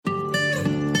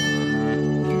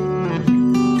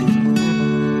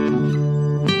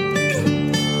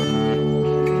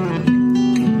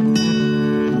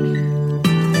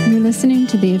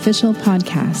official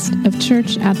podcast of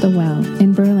Church at the Well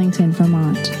in Burlington,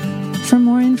 Vermont. For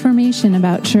more information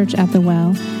about Church at the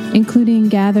Well, including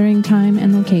gathering time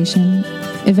and location,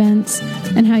 events,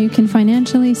 and how you can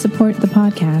financially support the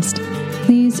podcast,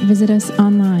 please visit us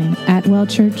online at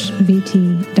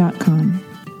wellchurchvt.com.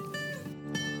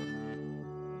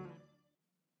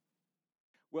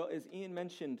 Well, as Ian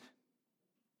mentioned,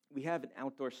 we have an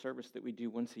outdoor service that we do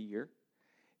once a year,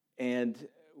 and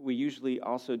we usually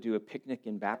also do a picnic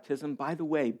and baptism. By the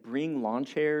way, bring lawn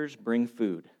chairs, bring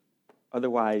food.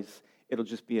 Otherwise, it'll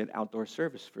just be an outdoor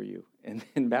service for you. And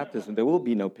in baptism, there will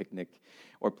be no picnic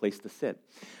or place to sit.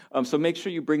 So make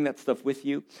sure you bring that stuff with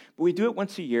you. But we do it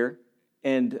once a year,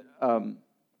 and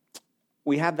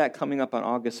we have that coming up on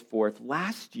August 4th.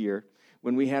 Last year,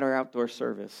 when we had our outdoor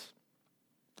service,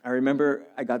 I remember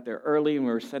I got there early, and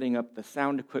we were setting up the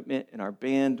sound equipment, and our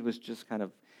band was just kind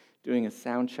of doing a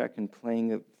sound check and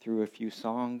playing through a few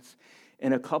songs.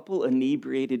 And a couple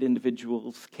inebriated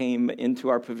individuals came into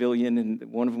our pavilion, and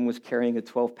one of them was carrying a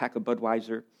 12-pack of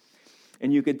Budweiser.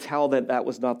 And you could tell that that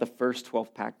was not the first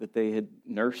 12-pack that they had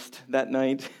nursed that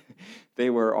night.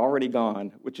 They were already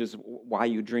gone, which is why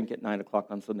you drink at 9 o'clock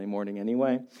on Sunday morning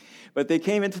anyway. But they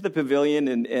came into the pavilion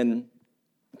and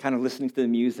kind of listening to the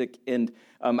music, and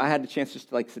I had the chance just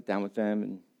to sit down with them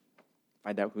and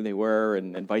find out who they were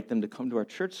and invite them to come to our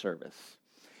church service.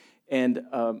 And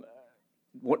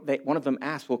one of them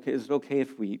asked, well, is it okay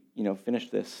if we, finish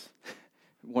this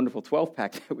wonderful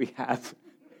 12-pack that we have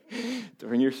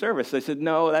during your service? I said,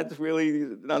 no, that's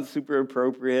really not super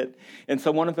appropriate. And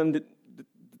so one of them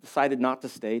decided not to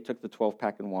stay, took the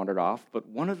 12-pack and wandered off. But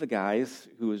one of the guys,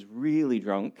 who was really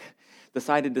drunk,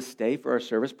 decided to stay for our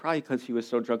service, probably because he was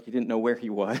so drunk he didn't know where he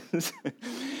was.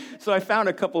 So I found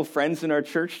a couple of friends in our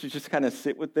church to just kind of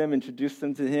sit with them, introduce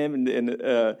them to him,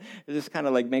 and just kind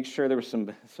of make sure there were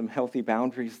some healthy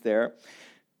boundaries there.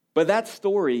 But that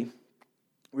story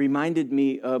reminded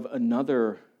me of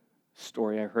another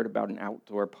story I heard about an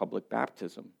outdoor public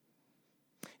baptism.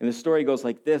 And the story goes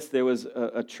like this. There was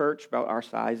a church about our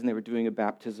size, and they were doing a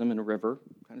baptism in a river,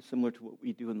 kind of similar to what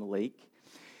we do in the lake.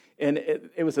 And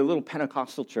it was a little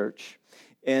Pentecostal church.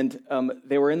 And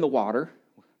they were in the water,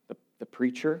 the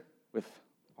preacher with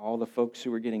all the folks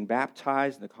who were getting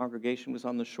baptized, and the congregation was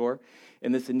on the shore.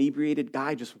 And this inebriated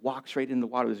guy just walks right in the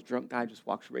water. This drunk guy just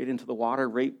walks right into the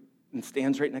water and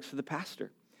stands right next to the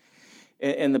pastor.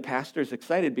 And the pastor is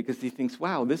excited because he thinks,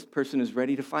 wow, this person is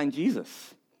ready to find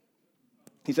Jesus.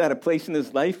 He's at a place in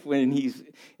his life and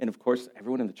of course,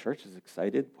 everyone in the church is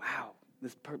excited. Wow,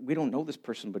 we don't know this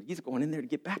person, but he's going in there to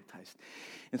get baptized.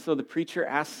 And so the preacher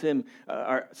asks him,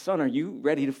 son, are you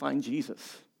ready to find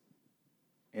Jesus?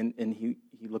 And he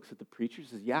looks at the preacher and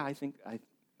says, yeah, I think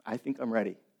I'm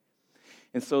ready.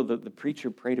 And so the preacher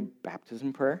prayed a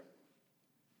baptism prayer,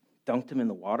 dunked him in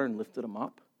the water and lifted him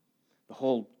up. The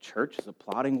whole church is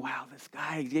applauding. Wow, this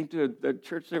guy, he came to a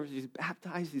church service, he's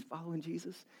baptized, he's following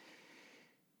Jesus.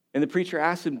 And the preacher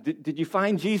asked him, did you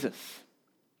find Jesus?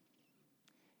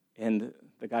 And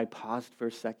the guy paused for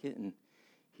a second, and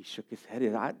he shook his head. He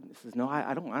says, no,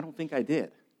 I don't think I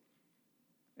did.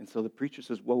 And so the preacher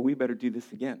says, well, we better do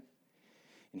this again.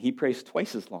 And he prays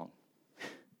twice as long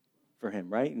for him,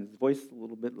 right? And his voice is a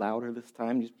little bit louder this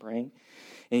time. He's praying.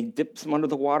 And he dips him under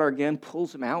the water again,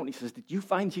 pulls him out, and he says, did you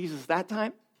find Jesus that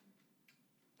time?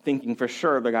 Thinking for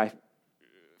sure the guy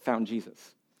found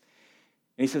Jesus.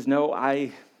 And he says, no,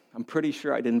 I'm pretty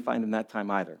sure I didn't find him that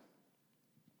time either.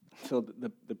 So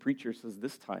the preacher says,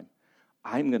 this time,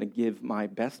 I'm going to give my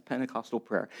best Pentecostal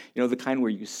prayer. The kind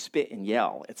where you spit and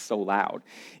yell. It's so loud.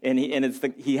 And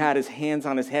he had his hands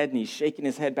on his head, and he's shaking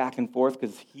his head back and forth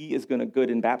because he is going to good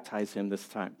and baptize him this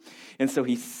time. And so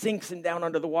he sinks him down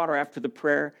under the water after the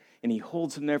prayer, and he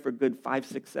holds him there for a good 5,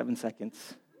 6, 7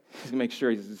 seconds. He's going to make sure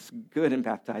he's good and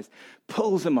baptized,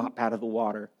 pulls him up out of the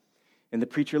water. And the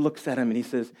preacher looks at him, and he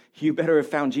says, you better have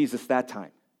found Jesus that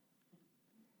time.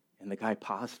 And the guy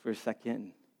paused for a second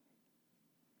and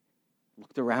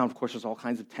looked around. Of course, there's all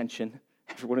kinds of tension.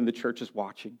 Everyone in the church is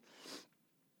watching.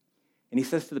 And he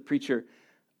says to the preacher,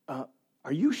 are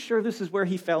you sure this is where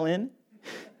he fell in?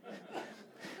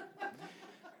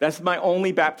 That's my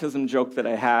only baptism joke that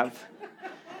I have.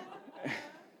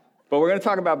 But we're going to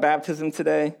talk about baptism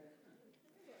today.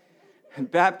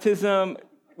 Baptism,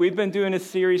 we've been doing a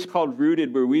series called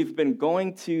Rooted, where we've been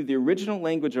going to the original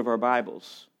language of our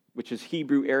Bibles, which is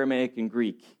Hebrew, Aramaic, and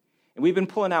Greek. And we've been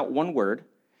pulling out one word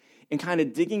and kind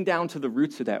of digging down to the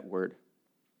roots of that word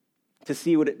to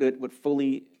see what it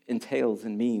fully entails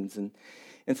and means.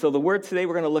 And so the word today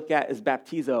we're going to look at is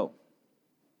baptizo,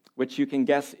 which you can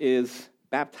guess is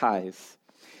baptize.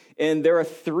 And there are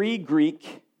 3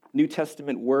 Greek New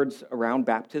Testament words around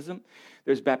baptism.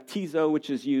 There's baptizo, which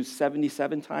is used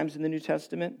 77 times in the New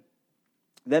Testament.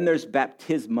 Then there's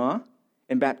baptisma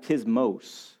and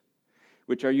baptismos,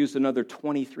 which are used another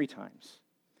 23 times.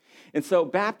 And so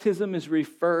baptism is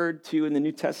referred to in the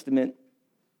New Testament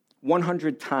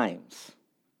 100 times.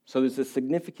 So there's a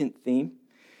significant theme.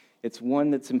 It's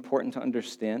one that's important to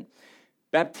understand.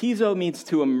 Baptizo means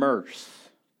to immerse,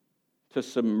 to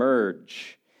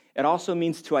submerge. It also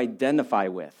means to identify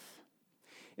with.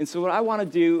 And so what I want to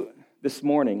do this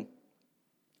morning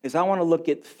is I want to look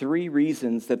at 3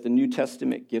 reasons that the New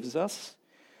Testament gives us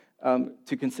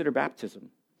to consider baptism.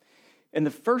 And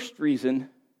the first reason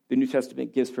the New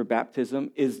Testament gives for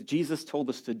baptism is Jesus told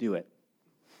us to do it.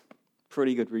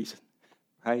 Pretty good reason,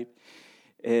 right?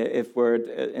 If we're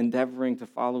endeavoring to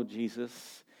follow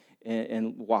Jesus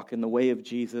and walk in the way of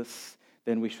Jesus,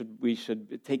 then we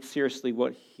should take seriously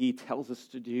what he tells us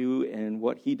to do and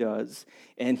what he does.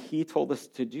 And he told us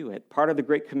to do it. Part of the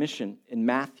Great Commission in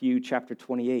Matthew chapter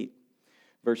 28,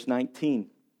 verse 19.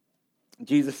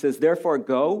 Jesus says, "Therefore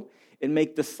go and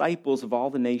make disciples of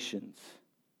all the nations,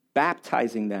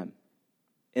 baptizing them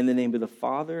in the name of the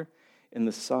Father and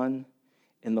the Son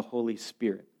and the Holy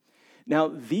Spirit." Now,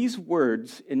 these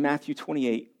words in Matthew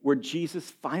 28 were Jesus'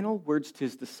 final words to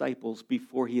his disciples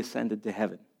before he ascended to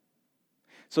heaven.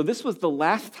 So this was the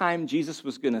last time Jesus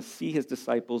was going to see his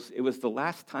disciples. It was the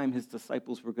last time his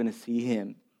disciples were going to see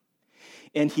him.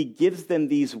 And he gives them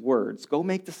these words, "Go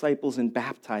make disciples and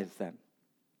baptize them."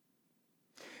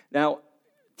 Now,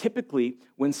 typically,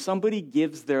 when somebody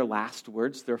gives their last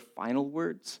words, their final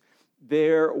words,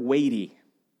 they're weighty.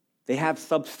 They have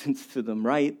substance to them,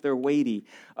 right? They're weighty.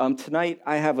 Tonight,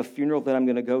 I have a funeral that I'm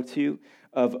going to go to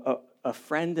of a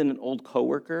friend and an old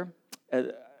coworker.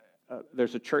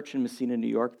 There's a church in Messina, New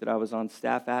York that I was on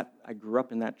staff at. I grew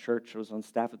up in that church. I was on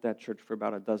staff at that church for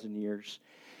about a dozen years.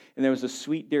 And there was a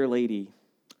sweet, dear lady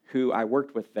who I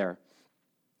worked with there.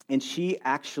 And she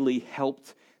actually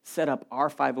helped set up our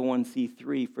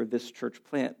 501c3 for this church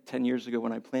plant 10 years ago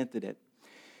when I planted it.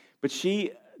 But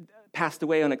she passed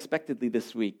away unexpectedly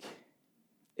this week.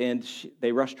 And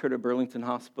they rushed her to Burlington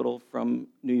Hospital from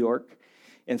New York.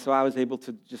 And so I was able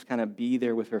to just kind of be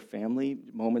there with her family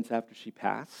moments after she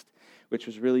passed, which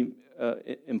was really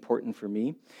important for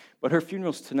me. But her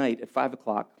funeral's tonight at 5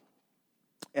 o'clock.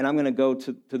 And I'm going to go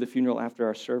to the funeral after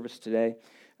our service today.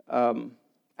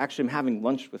 Actually, I'm having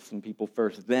lunch with some people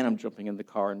first. Then I'm jumping in the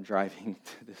car and driving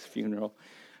to this funeral.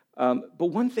 But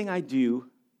one thing I do,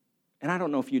 and I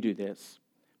don't know if you do this,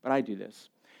 but I do this.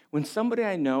 When somebody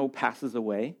I know passes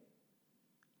away,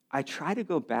 I try to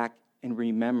go back and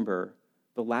remember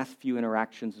the last few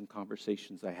interactions and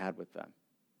conversations I had with them.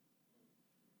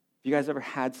 Have you guys ever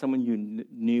had someone you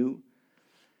knew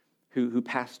who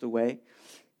passed away?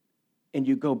 And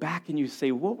you go back and you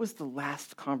say, what was the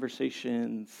last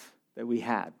conversations that we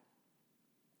had?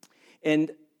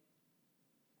 And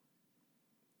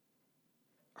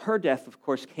her death, of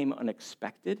course, came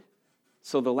unexpected.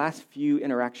 So the last few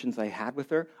interactions I had with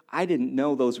her, I didn't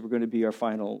know those were going to be our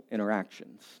final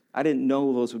interactions. I didn't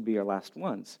know those would be our last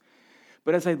ones.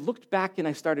 But as I looked back and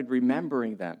I started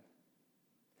remembering them,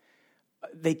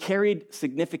 they carried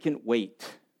significant weight,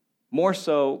 more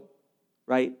so,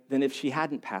 right, than if she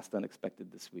hadn't passed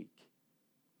unexpected this week.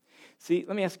 See,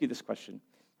 let me ask you this question.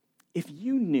 If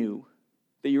you knew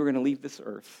that you were going to leave this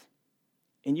earth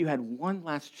and you had one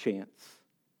last chance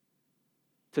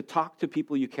to talk to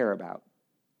people you care about,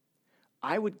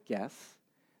 I would guess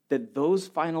that those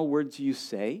final words you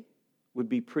say would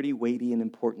be pretty weighty and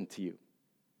important to you,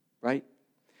 right?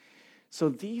 So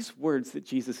these words that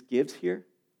Jesus gives here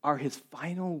are his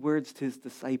final words to his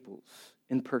disciples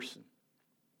in person.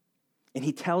 And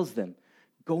he tells them,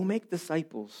 go make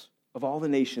disciples of all the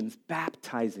nations,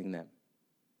 baptizing them.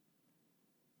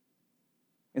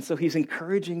 And so he's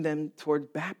encouraging them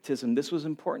toward baptism. This was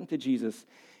important to Jesus.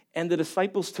 And the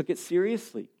disciples took it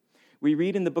seriously. We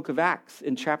read in the book of Acts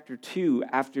in chapter 2,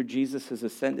 after Jesus has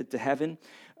ascended to heaven,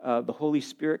 the Holy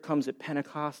Spirit comes at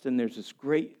Pentecost, and there's this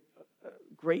great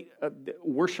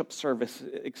worship service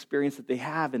experience that they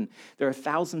have, and there are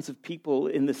thousands of people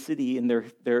in the city, and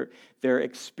they're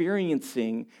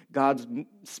experiencing God's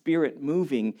Spirit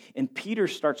moving, and Peter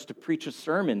starts to preach a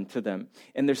sermon to them,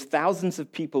 and there's thousands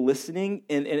of people listening,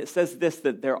 and it says this,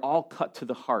 that they're all cut to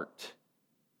the heart.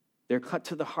 They're cut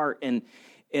to the heart, and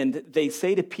they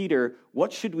say to Peter,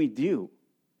 what should we do?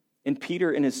 And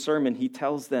Peter, in his sermon, he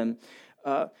tells them,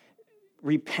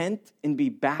 repent and be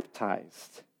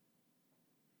baptized,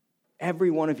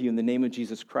 every one of you in the name of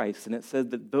Jesus Christ. And it says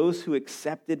that those who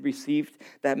received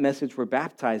that message were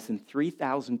baptized, and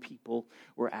 3,000 people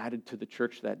were added to the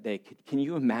church that day. Can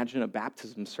you imagine a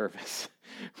baptism service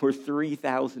where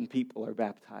 3,000 people are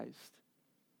baptized?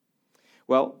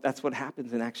 Well, that's what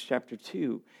happens in Acts chapter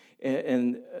 2.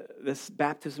 And this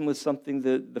baptism was something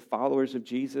that the followers of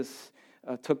Jesus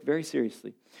took very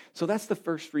seriously. So that's the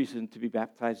first reason to be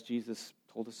baptized. Jesus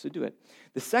told us to do it.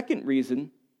 The second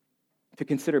reason to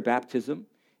consider baptism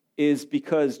is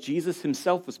because Jesus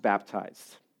himself was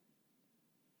baptized.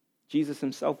 Jesus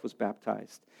himself was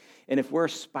baptized. And if we're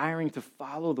aspiring to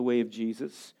follow the way of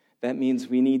Jesus, that means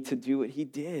we need to do what he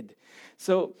did.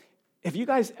 So have you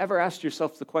guys ever asked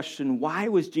yourself the question, why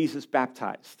was Jesus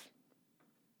baptized?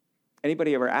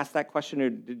 Anybody ever asked that question, or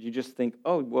did you just think,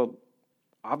 oh, well,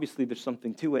 obviously there's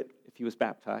something to it if he was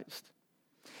baptized?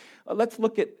 Let's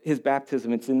look at his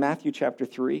baptism. It's in Matthew chapter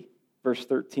 3, verse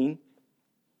 13. It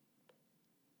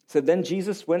said, then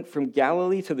Jesus went from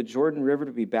Galilee to the Jordan River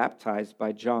to be baptized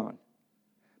by John.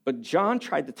 But John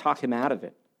tried to talk him out of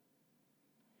it.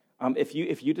 If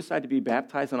you decide to be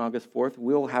baptized on August 4th,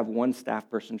 we'll have one staff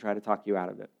person try to talk you out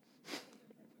of it.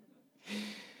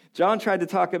 John tried to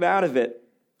talk him out of it.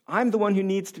 I'm the one who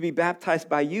needs to be baptized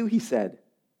by you, he said.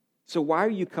 So why are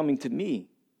you coming to me?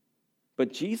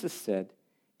 But Jesus said,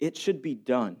 it should be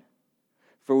done,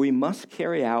 for we must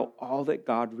carry out all that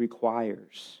God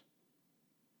requires.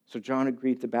 So John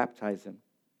agreed to baptize him.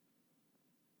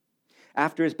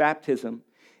 After his baptism,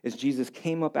 as Jesus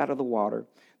came up out of the water,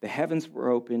 the heavens were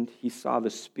opened. He saw the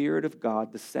Spirit of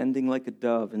God descending like a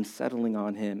dove and settling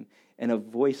on him, and a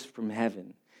voice from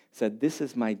heaven said, this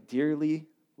is my dearly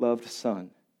loved Son,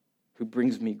 who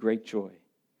brings me great joy.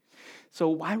 So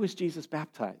why was Jesus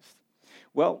baptized?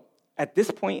 Well, at this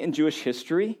point in Jewish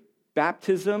history,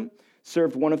 baptism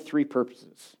served one of three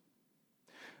purposes.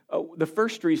 The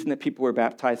first reason that people were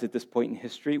baptized at this point in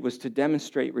history was to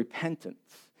demonstrate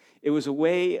repentance. It was a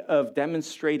way of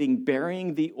demonstrating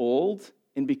burying the old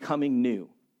and becoming new.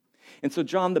 And so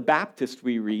John the Baptist,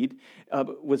 we read,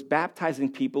 was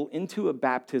baptizing people into a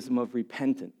baptism of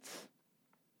repentance.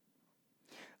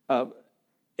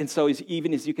 And so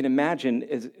even as you can imagine,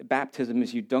 as baptism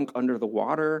is you dunk under the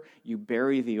water, you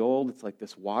bury the old, it's like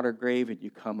this water grave, and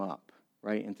you come up,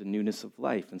 right, into newness of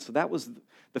life. And so that was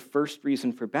the first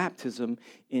reason for baptism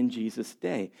in Jesus'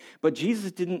 day. But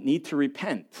Jesus didn't need to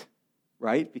repent,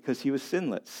 right, because he was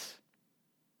sinless.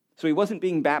 So he wasn't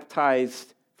being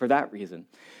baptized for that reason.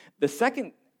 The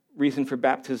second reason for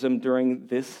baptism during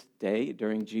this day,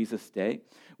 during Jesus' day,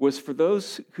 was for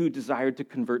those who desired to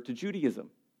convert to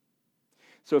Judaism.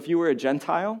 So if you were a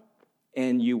Gentile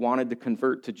and you wanted to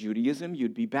convert to Judaism,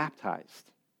 you'd be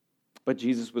baptized. But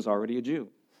Jesus was already a Jew.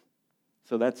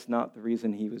 So that's not the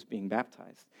reason he was being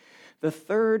baptized. The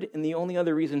third and the only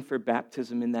other reason for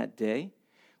baptism in that day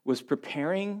was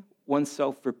preparing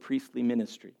oneself for priestly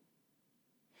ministry.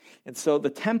 And so the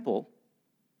temple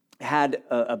had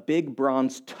a big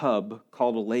bronze tub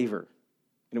called a laver.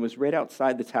 And it was right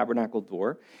outside the tabernacle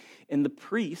door. And the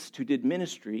priests who did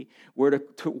ministry were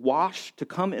to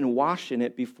come and wash in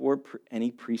it before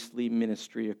any priestly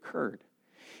ministry occurred.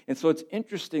 And so it's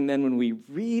interesting then when we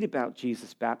read about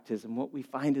Jesus' baptism, what we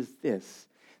find is this,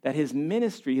 that his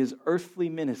ministry, his earthly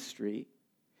ministry,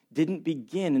 didn't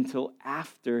begin until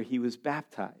after he was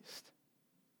baptized.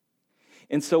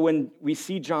 And so when we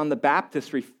see John the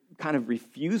Baptist kind of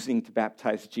refusing to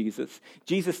baptize Jesus,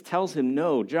 Jesus tells him,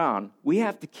 no, John, we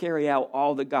have to carry out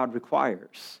all that God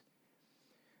requires.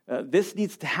 This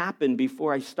needs to happen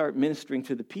before I start ministering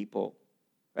to the people,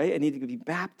 right? I need to be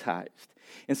baptized.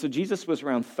 And so Jesus was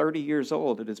around 30 years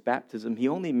old at his baptism. He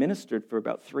only ministered for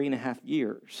about 3.5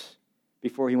 years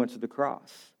before he went to the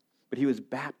cross. But he was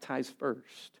baptized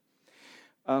first.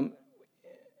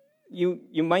 You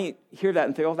might hear that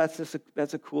and think, oh,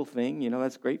 that's a cool thing. You know,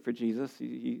 that's great for Jesus.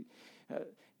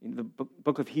 The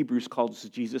book of Hebrews calls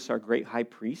Jesus our great high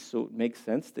priest, so it makes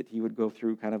sense that he would go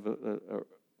through kind of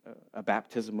a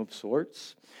baptism of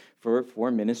sorts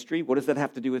for ministry. What does that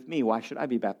have to do with me? Why should I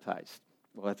be baptized?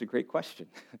 Well, that's a great question.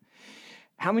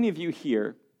 How many of you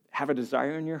here have a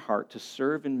desire in your heart to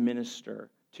serve and minister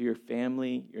to your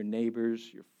family, your neighbors,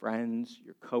 your friends,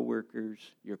 your coworkers,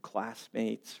 your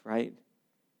classmates, right?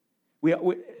 We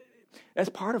as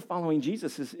part of following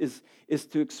Jesus is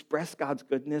to express God's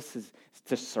goodness, is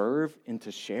to serve and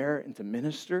to share and to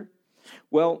minister.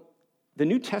 Well, the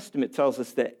New Testament tells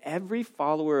us that every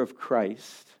follower of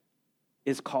Christ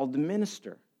is called to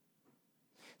minister.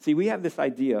 See, we have this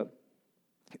idea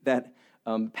that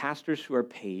pastors who are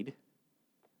paid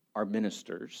are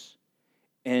ministers,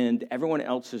 and everyone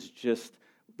else is just,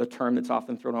 the term that's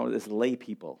often thrown out is lay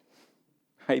people.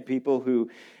 right? People who,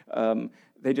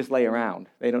 they just lay around.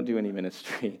 They don't do any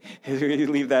ministry. You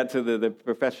leave that to the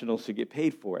professionals who get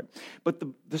paid for it. But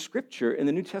the Scripture in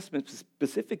the New Testament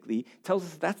specifically tells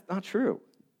us that's not true,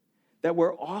 that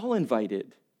we're all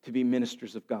invited to be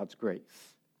ministers of God's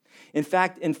grace. In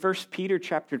fact, in 1 Peter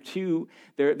chapter 2,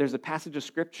 there's a passage of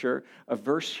Scripture, a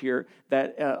verse here,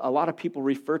 that a lot of people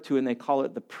refer to, and they call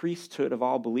it the priesthood of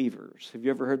all believers. Have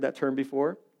you ever heard that term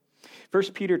before? 1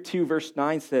 Peter 2, verse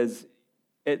 9 says,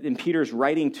 and Peter's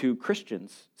writing to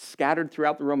Christians scattered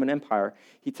throughout the Roman Empire,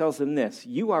 he tells them this: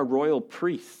 you are royal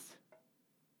priests,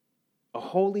 a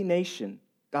holy nation,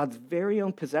 God's very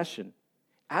own possession.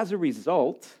 As a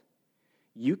result,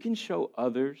 you can show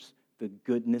others the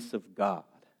goodness of God.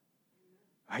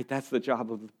 Right? That's the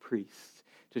job of the priest,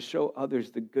 to show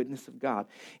others the goodness of God.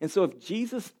 And so if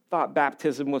Jesus thought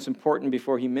baptism was important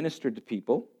before he ministered to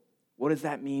people, what does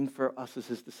that mean for us as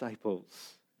his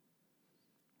disciples?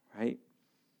 Right?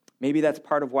 Maybe that's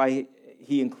part of why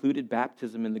he included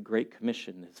baptism in the Great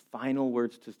Commission, his final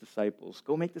words to his disciples.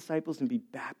 Go make disciples and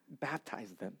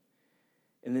baptize them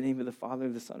in the name of the Father,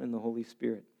 the Son, and the Holy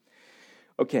Spirit.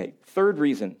 Okay, third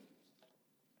reason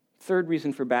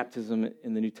for baptism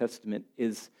in the New Testament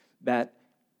is that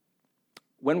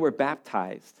when we're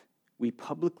baptized, we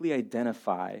publicly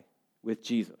identify with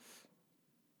Jesus.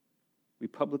 We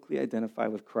publicly identify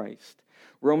with Christ.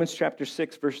 Romans chapter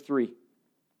 6, verse 3.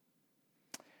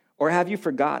 Or have you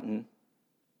forgotten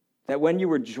that when you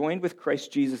were joined with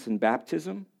Christ Jesus in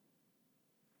baptism,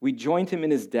 we joined him in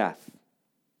his death?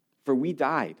 For we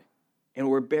died and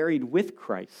were buried with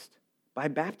Christ by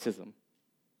baptism.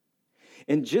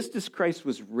 And just as Christ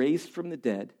was raised from the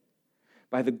dead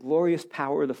by the glorious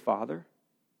power of the Father,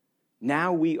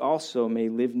 now we also may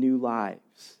live new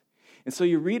lives. And so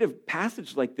you read a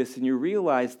passage like this and you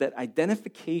realize that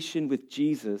identification with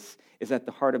Jesus is at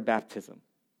the heart of baptism.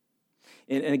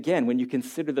 And again, when you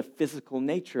consider the physical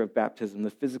nature of baptism, the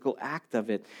physical act of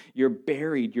it, you're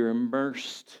buried, you're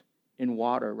immersed in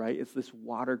water, right? It's this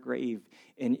water grave,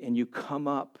 and you come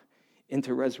up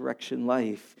into resurrection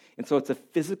life. And so it's a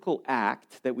physical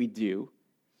act that we do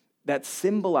that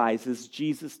symbolizes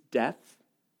Jesus' death,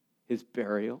 his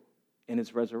burial, and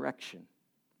his resurrection.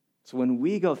 So when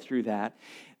we go through that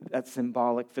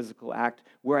symbolic physical act,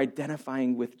 we're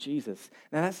identifying with Jesus.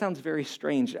 Now that sounds very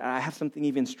strange. I have something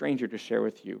even stranger to share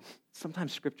with you.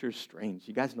 Sometimes Scripture is strange.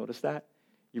 You guys notice that?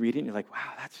 You read it and you're like,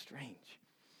 wow, that's strange.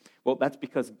 Well, that's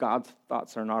because God's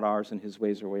thoughts are not ours and his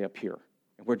ways are way up here.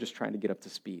 And we're just trying to get up to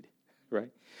speed,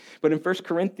 right? But in 1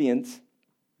 Corinthians,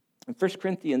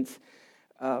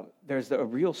 there's a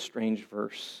real strange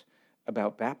verse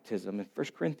about baptism. In 1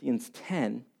 Corinthians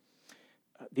 10,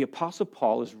 the Apostle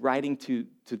Paul is writing to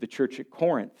the church at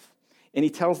Corinth, and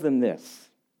he tells them this: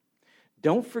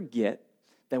 don't forget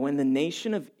that when the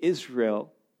nation of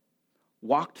Israel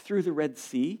walked through the Red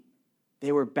Sea,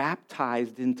 they were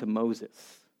baptized into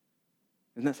Moses.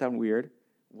 Doesn't that sound weird?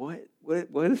 What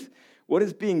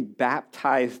is being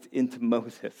baptized into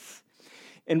Moses?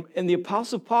 And the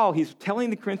Apostle Paul, he's telling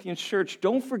the Corinthian church,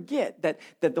 don't forget that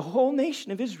the whole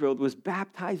nation of Israel was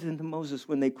baptized into Moses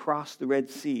when they crossed the Red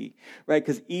Sea, right?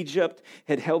 Because Egypt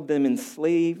had held them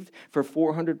enslaved for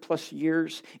 400 plus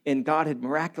years, and God had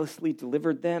miraculously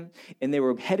delivered them, and they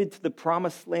were headed to the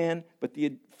promised land, but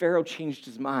the Pharaoh changed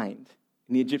his mind,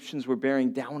 and the Egyptians were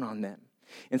bearing down on them.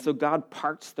 And so God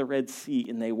parts the Red Sea,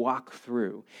 and they walk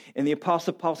through. And the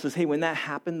Apostle Paul says, hey, when that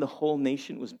happened, the whole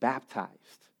nation was baptized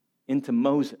into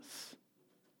Moses.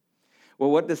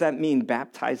 Well, what does that mean,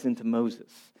 baptized into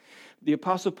Moses? The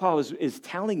Apostle Paul is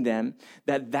telling them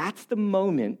that that's the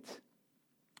moment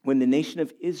when the nation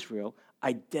of Israel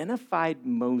identified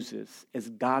Moses as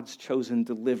God's chosen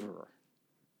deliverer.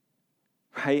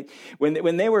 Right?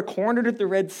 When they were cornered at the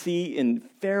Red Sea and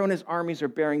Pharaoh and his armies are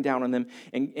bearing down on them,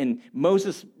 and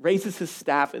Moses raises his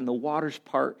staff and the waters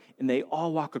part, and they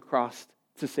all walk across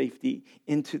to safety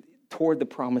toward the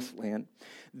promised land.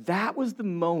 That was the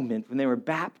moment when they were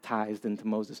baptized into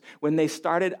Moses, when they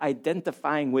started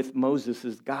identifying with Moses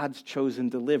as God's chosen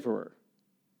deliverer.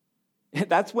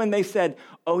 That's when they said,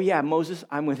 oh yeah, Moses,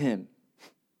 I'm with him.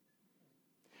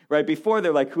 Right? Before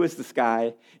they're like, who is this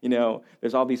guy? You know,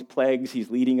 there's all these plagues. He's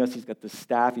leading us. He's got this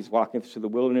staff. He's walking us through the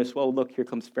wilderness. Well, look, here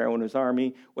comes Pharaoh and his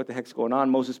army. What the heck's going on?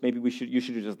 Moses, maybe you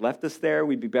should have just left us there.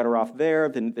 We'd be better off there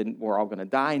than we're all going to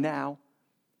die now.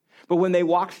 But when they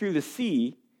walked through the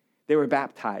sea, they were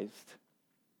baptized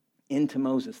into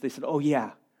Moses. They said, oh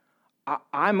yeah,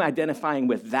 I'm identifying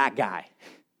with that guy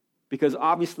because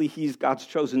obviously he's God's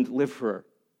chosen deliverer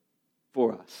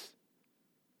for us.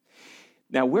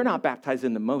 Now, we're not baptized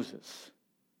into Moses,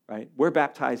 right? We're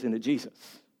baptized into Jesus.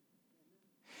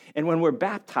 And when we're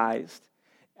baptized,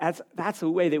 That's a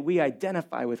way that we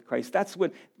identify with Christ. That's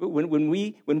when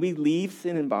we leave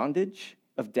sin and bondage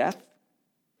of death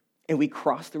and we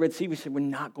cross the Red Sea, we say, we're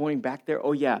not going back there.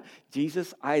 Oh yeah,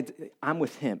 Jesus, I'm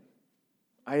with him.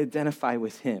 I identify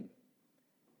with him.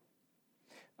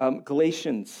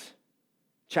 Galatians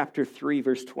chapter 3,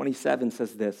 verse 27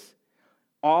 says this: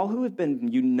 all who have been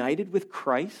united with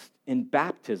Christ in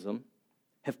baptism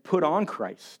have put on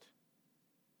Christ,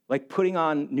 like putting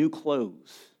on new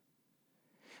clothes.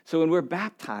 So when we're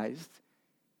baptized,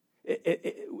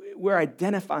 we're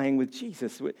identifying with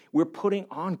Jesus. We're putting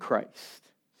on Christ.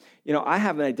 You know, I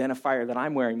have an identifier that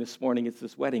I'm wearing this morning. It's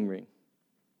this wedding ring,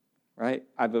 right?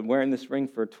 I've been wearing this ring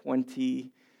for 24,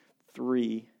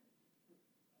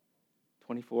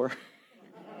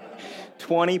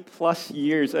 20 plus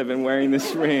years I've been wearing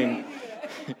this ring.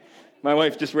 My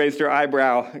wife just raised her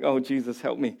eyebrow. Oh, Jesus,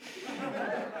 help me.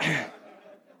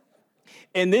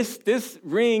 And this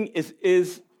ring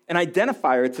is an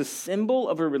identifier. It's a symbol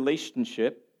of a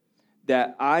relationship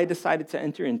that I decided to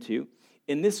enter into.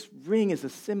 And this ring is a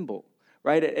symbol,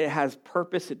 right? It has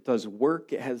purpose. It does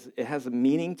work. It has a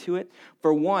meaning to it.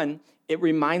 For one, it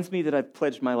reminds me that I've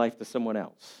pledged my life to someone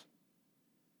else.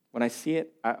 When I see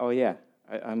it,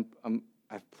 I've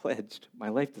pledged my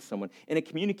life to someone. And it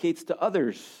communicates to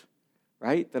others,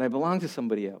 right, that I belong to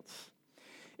somebody else.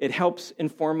 It helps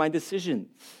inform my decisions.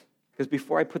 Because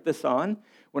before I put this on,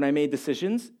 when I made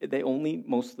decisions, they only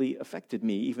mostly affected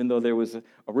me, even though there was a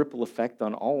ripple effect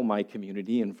on all my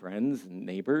community and friends and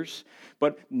neighbors.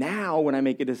 But now when I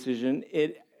make a decision,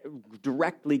 it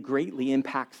directly, greatly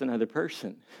impacts another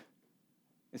person.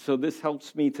 And so this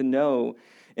helps me to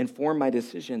inform my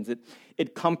decisions.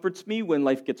 It comforts me when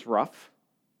life gets rough,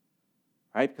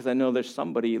 right? Because I know there's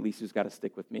somebody at least who's got to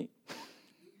stick with me.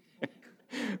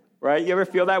 Right? You ever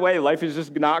feel that way? Life is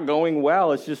just not going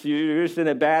well. It's just, you're just in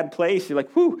a bad place. You're like,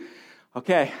 whew,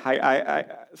 okay,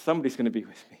 somebody's going to be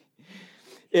with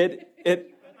me.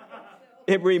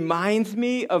 It reminds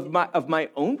me of my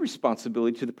own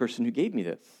responsibility to the person who gave me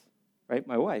this, right?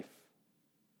 My wife.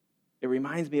 It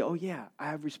reminds me, oh yeah, I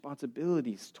have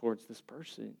responsibilities towards this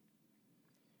person.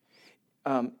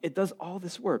 It does all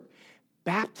this work.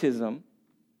 Baptism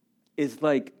is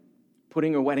like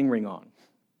putting a wedding ring on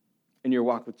in your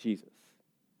walk with Jesus.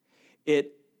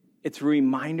 It's a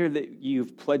reminder that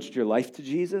you've pledged your life to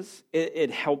Jesus.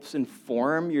 It helps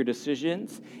inform your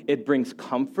decisions. It brings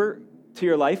comfort to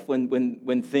your life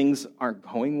when things aren't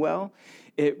going well.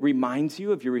 It reminds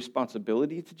you of your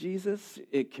responsibility to Jesus.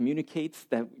 It communicates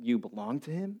that you belong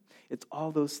to him. It's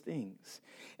all those things.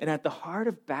 And at the heart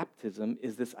of baptism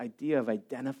is this idea of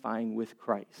identifying with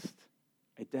Christ,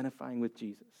 identifying with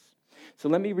Jesus. So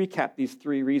let me recap these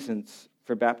 3 reasons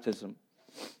for baptism.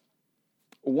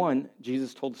 1,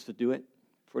 Jesus told us to do it.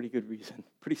 Pretty good reason,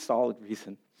 pretty solid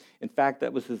reason. In fact,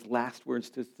 that was his last words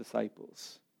to his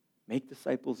disciples. Make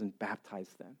disciples and baptize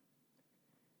them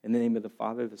in the name of the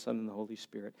Father, the Son, and the Holy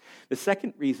Spirit. The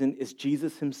second reason is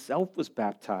Jesus himself was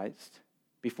baptized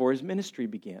before his ministry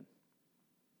began.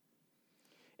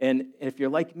 And if you're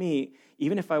like me,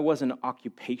 even if I was an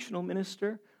occupational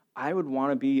minister, I would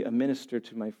want to be a minister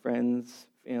to my friends,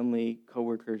 family,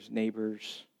 coworkers,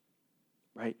 neighbors,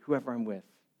 right? Whoever I'm with.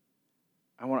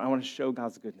 I want to show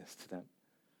God's goodness to them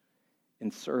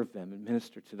and serve them and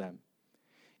minister to them.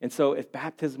 And so if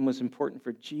baptism was important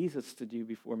for Jesus to do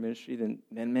before ministry, then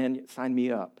man, sign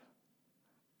me up.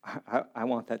 I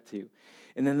want that too.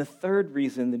 And then the third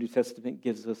reason the New Testament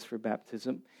gives us for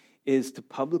baptism is to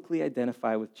publicly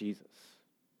identify with Jesus.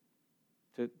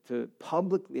 To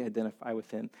publicly identify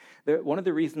with him. One of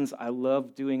the reasons I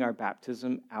love doing our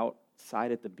baptism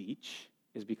outside at the beach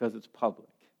is because it's public.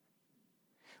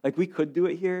 Like we could do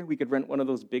it here. We could rent one of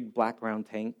those big black round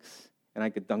tanks, and I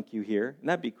could dunk you here, and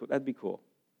that'd be cool. That'd be cool.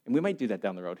 And we might do that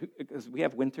down the road because we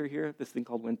have winter here, this thing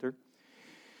called winter,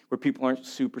 where people aren't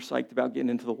super psyched about getting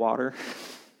into the water.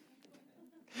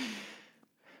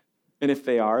 And if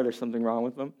they are, there's something wrong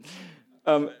with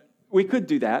them. We could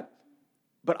do that,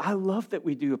 but I love that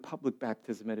we do a public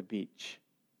baptism at a beach.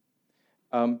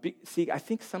 See, I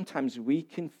think sometimes we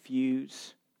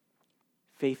confuse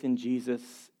faith in Jesus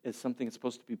as something that's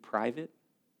supposed to be private,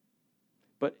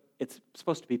 but it's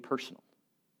supposed to be personal.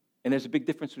 And there's a big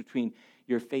difference between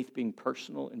your faith being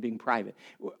personal and being private.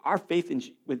 Our faith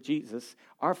with Jesus,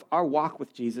 our walk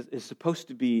with Jesus is supposed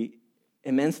to be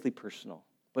immensely personal,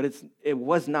 but it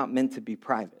was not meant to be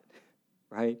private,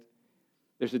 right?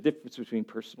 There's a difference between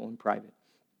personal and private.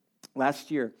 Last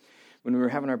year, when we were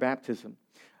having our baptism,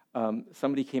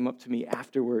 somebody came up to me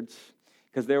afterwards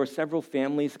because there were several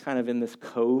families kind of in this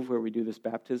cove where we do this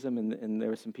baptism, and there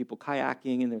were some people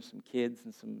kayaking, and there's some kids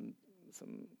and some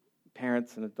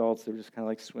parents and adults, they were just kind of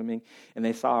like swimming, and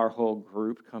they saw our whole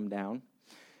group come down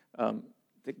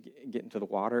to get into the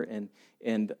water,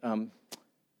 and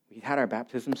we had our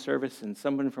baptism service, and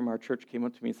someone from our church came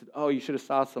up to me and said, "Oh, you should have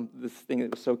saw this thing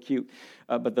that was so cute."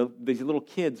 But these little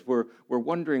kids were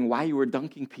wondering why you were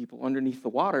dunking people underneath the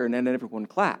water, and then everyone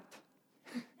clapped.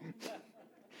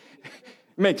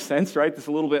 It makes sense, right? It's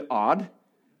a little bit odd.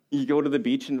 You go to the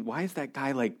beach, and why is that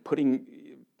guy like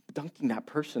dunking that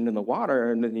person in the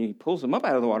water, and then he pulls them up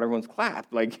out of the water? Everyone's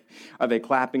clapped. Like, are they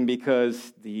clapping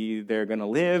because they're going to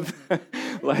live?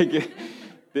 Like,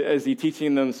 is he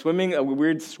teaching them swimming, a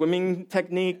weird swimming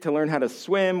technique to learn how to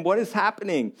swim? What is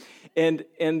happening? And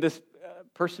this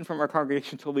person from our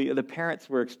congregation told me the parents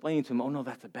were explaining to him, "Oh, no,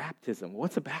 that's a baptism."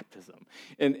 What's a baptism?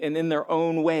 And in their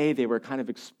own way, they were kind of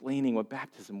explaining what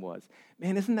baptism was.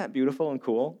 Man, isn't that beautiful and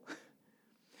cool?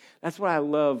 That's why I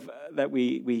love that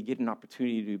we get an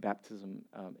opportunity to do baptism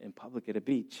in public at a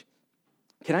beach.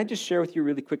 Can I just share with you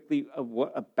really quickly of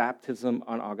what a baptism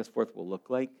on August 4th will look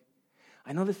like?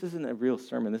 I know this isn't a real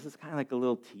sermon. This is kind of like a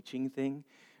little teaching thing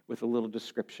with a little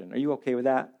description. Are you okay with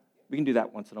that? We can do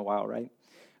that once in a while, right?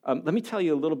 Let me tell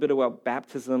you a little bit about what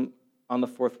baptism on the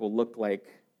 4th will look like.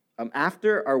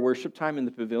 After our worship time in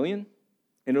the pavilion,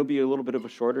 and it'll be a little bit of a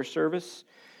shorter service,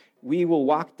 we will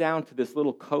walk down to this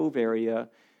little cove area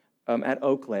at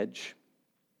Oak Ledge,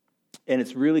 and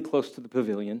it's really close to the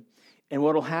pavilion. And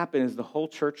what will happen is the whole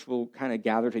church will kind of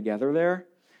gather together there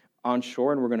on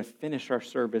shore, and we're going to finish our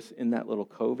service in that little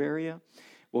cove area.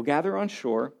 We'll gather on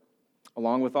shore,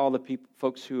 along with all the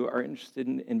folks who are interested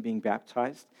in being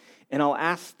baptized. And I'll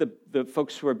ask the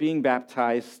folks who are being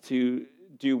baptized to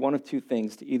do one of two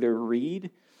things, to either read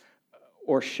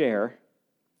or share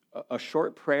a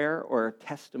short prayer or a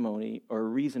testimony or a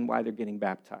reason why they're getting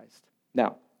baptized.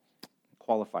 Now,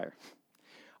 qualifier.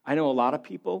 I know a lot of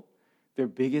people, their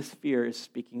biggest fear is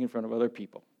speaking in front of other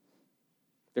people.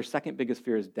 Their second biggest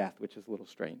fear is death, which is a little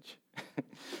strange.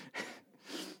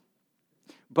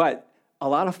 But a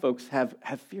lot of folks have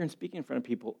fear in speaking in front of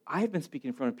people. I've been speaking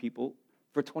in front of people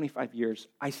for 25 years.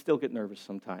 I still get nervous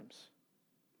sometimes,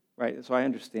 right? So I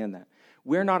understand that.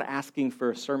 We're not asking for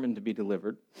a sermon to be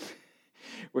delivered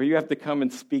where you have to come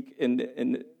and speak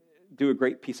and do a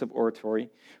great piece of oratory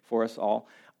for us all.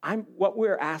 What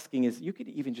we're asking is you could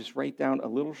even just write down a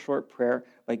little short prayer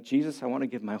like, "Jesus, I want to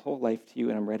give my whole life to you,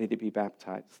 and I'm ready to be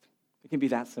baptized." It can be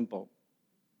that simple.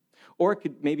 Or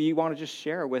maybe you want to just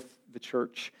share with the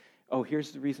church, "Oh,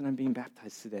 here's the reason I'm being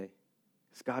baptized today.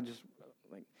 Is God just,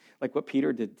 like what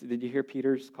Peter did. Did you hear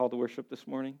Peter's call to worship this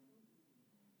morning?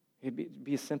 It'd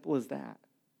be as simple as that,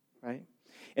 right?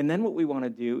 And then what we want to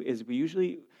do is we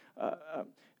usually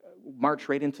march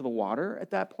right into the water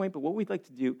at that point, but what we'd like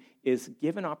to do is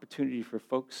give an opportunity for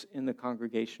folks in the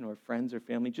congregation or friends or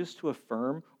family just to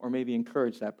affirm or maybe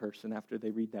encourage that person after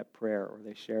they read that prayer or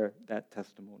they share that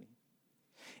testimony.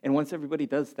 And once everybody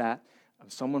does that,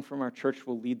 someone from our church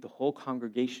will lead the whole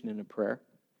congregation in a prayer.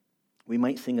 We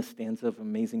might sing a stanza of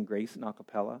Amazing Grace in a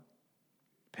cappella.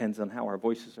 Depends on how our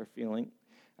voices are feeling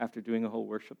after doing a whole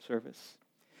worship service.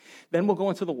 Then we'll go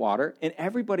into the water, and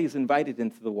everybody's invited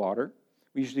into the water.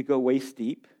 We usually go waist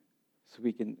deep so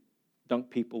we can dunk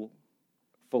people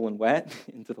full and wet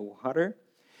into the water.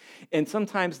 And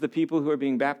sometimes the people who are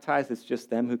being baptized, it's just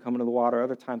them who come into the water.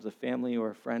 Other times a family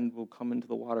or a friend will come into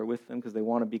the water with them because they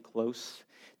want to be close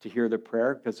to hear the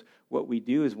prayer. Because what we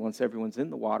do is once everyone's in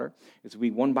the water, is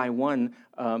we one by one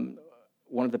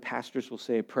of the pastors will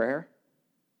say a prayer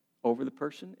over the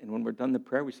person. And when we're done the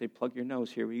prayer, we say, "Plug your nose,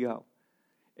 here we go."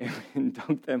 And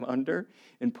dunk them under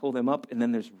and pull them up, and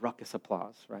then there's ruckus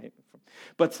applause, right?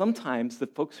 But sometimes the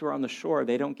folks who are on the shore,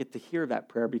 they don't get to hear that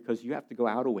prayer because you have to go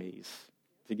out a ways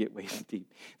to get waist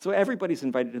deep. So everybody's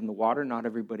invited in the water, not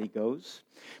everybody goes.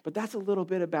 But that's a little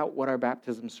bit about what our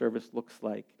baptism service looks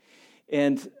like.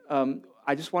 And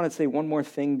I just want to say one more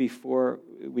thing before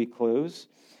we close,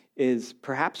 is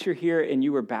perhaps you're here and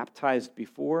you were baptized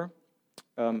before,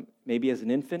 maybe as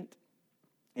an infant,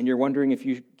 and you're wondering if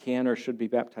you can or should be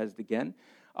baptized again.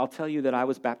 I'll tell you that I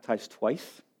was baptized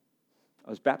twice. I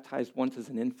was baptized once as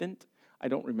an infant. I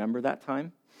don't remember that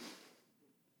time.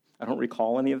 I don't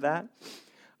recall any of that.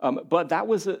 But that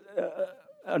was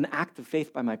an act of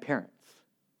faith by my parents.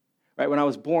 Right? When I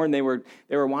was born, they were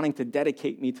wanting to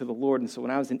dedicate me to the Lord, and so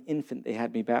when I was an infant, they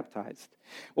had me baptized.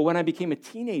 Well, when I became a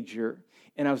teenager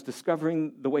and I was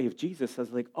discovering the way of Jesus, I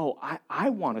was like, "Oh, I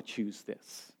want to choose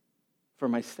this for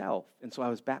myself." And so I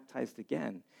was baptized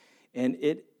again. And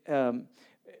it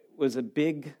was a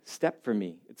big step for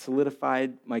me. It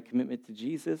solidified my commitment to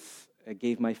Jesus. It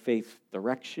gave my faith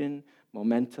direction,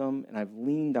 momentum, and I've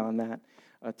leaned on that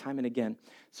time and again.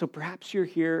 So perhaps you're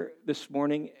here this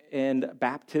morning and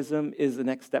baptism is the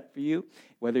next step for you,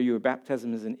 whether you were baptized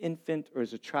as an infant or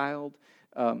as a child,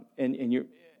 and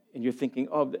you're thinking,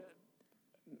 oh,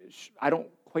 I don't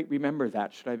quite remember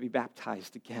that. Should I be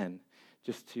baptized again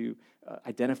just to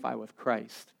identify with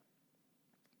Christ?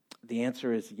 The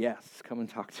answer is yes. Come and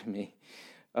talk to me.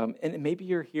 And maybe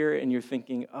you're here and you're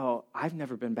thinking, oh, I've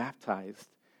never been baptized,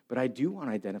 but I do want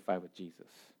to identify with Jesus.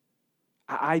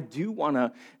 I do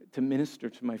want to minister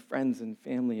to my friends and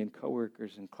family and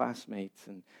coworkers and classmates,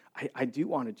 and I do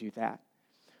want to do that.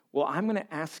 Well, I'm going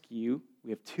to ask you,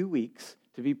 we have 2 weeks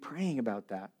to be praying about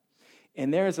that.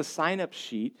 And there is a sign-up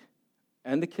sheet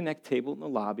and the Connect table in the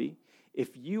lobby. If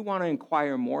you want to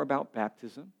inquire more about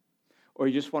baptism, or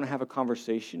you just want to have a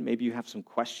conversation, maybe you have some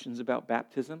questions about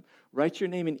baptism, write your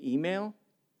name and email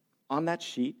on that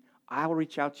sheet. I'll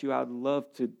reach out to you. I would love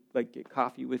to get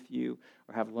coffee with you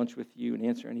or have lunch with you and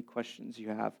answer any questions you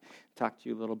have, talk to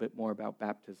you a little bit more about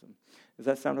baptism. Does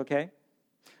that sound okay?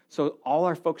 So all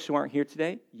our folks who aren't here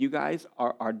today, you guys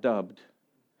are dubbed.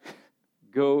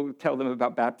 Go tell them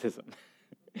about baptism.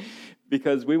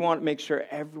 Because we want to make sure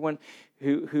everyone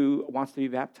who wants to be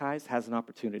baptized has an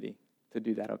opportunity to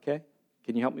do that, okay?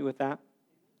 Can you help me with that?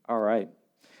 All right,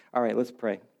 let's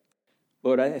pray.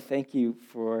 Lord, I thank you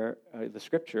for the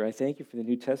Scripture. I thank you for the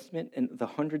New Testament and the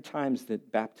 100 times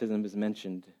that baptism is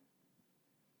mentioned.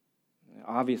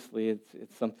 Obviously,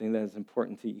 it's something that is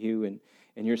important to you,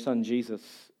 and your Son Jesus,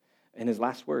 in his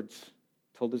last words,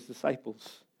 told his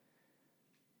disciples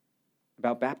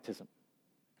about baptism.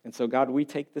 And so, God, we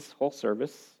take this whole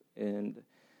service, and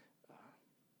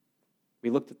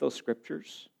we looked at those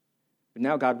Scriptures, but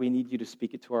now, God, we need you to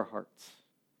speak it to our hearts.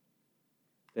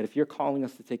 That if you're calling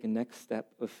us to take a next step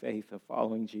of faith, of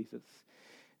following Jesus,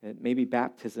 that maybe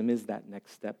baptism is that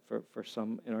next step for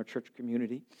some in our church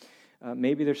community.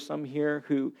 Maybe there's some here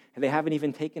who they haven't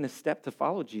even taken a step to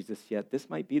follow Jesus yet. This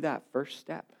might be that first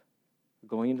step,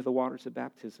 going into the waters of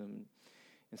baptism.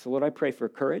 And so, Lord, I pray for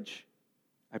courage.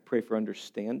 I pray for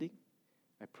understanding.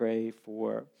 I pray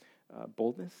for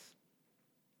boldness.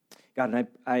 God, and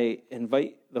I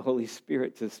invite the Holy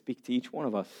Spirit to speak to each one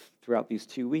of us throughout these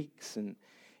 2 weeks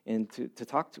and to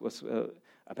talk to us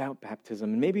about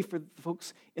baptism. And maybe for the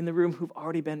folks in the room who've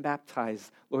already been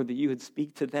baptized, Lord, that you would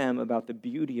speak to them about the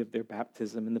beauty of their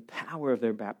baptism and the power of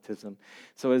their baptism.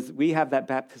 So as we have that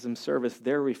baptism service,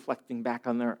 they're reflecting back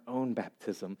on their own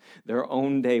baptism, their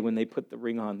own day when they put the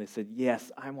ring on. They said, yes,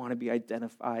 I want to be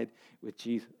identified with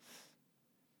Jesus.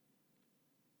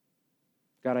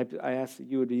 God, I ask that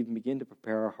you would even begin to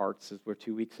prepare our hearts as we're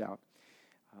 2 weeks out.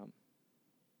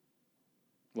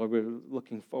 Lord, we're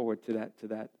looking forward to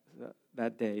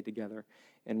that day together,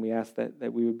 and we ask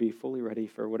that we would be fully ready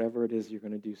for whatever it is you're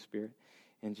going to do, Spirit.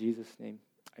 In Jesus' name,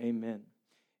 amen.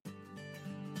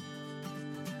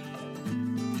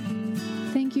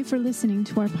 Thank you for listening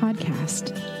to our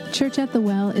podcast. Church at the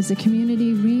Well is a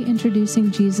community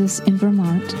reintroducing Jesus in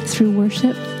Vermont through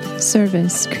worship,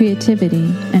 service,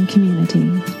 creativity, and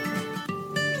community.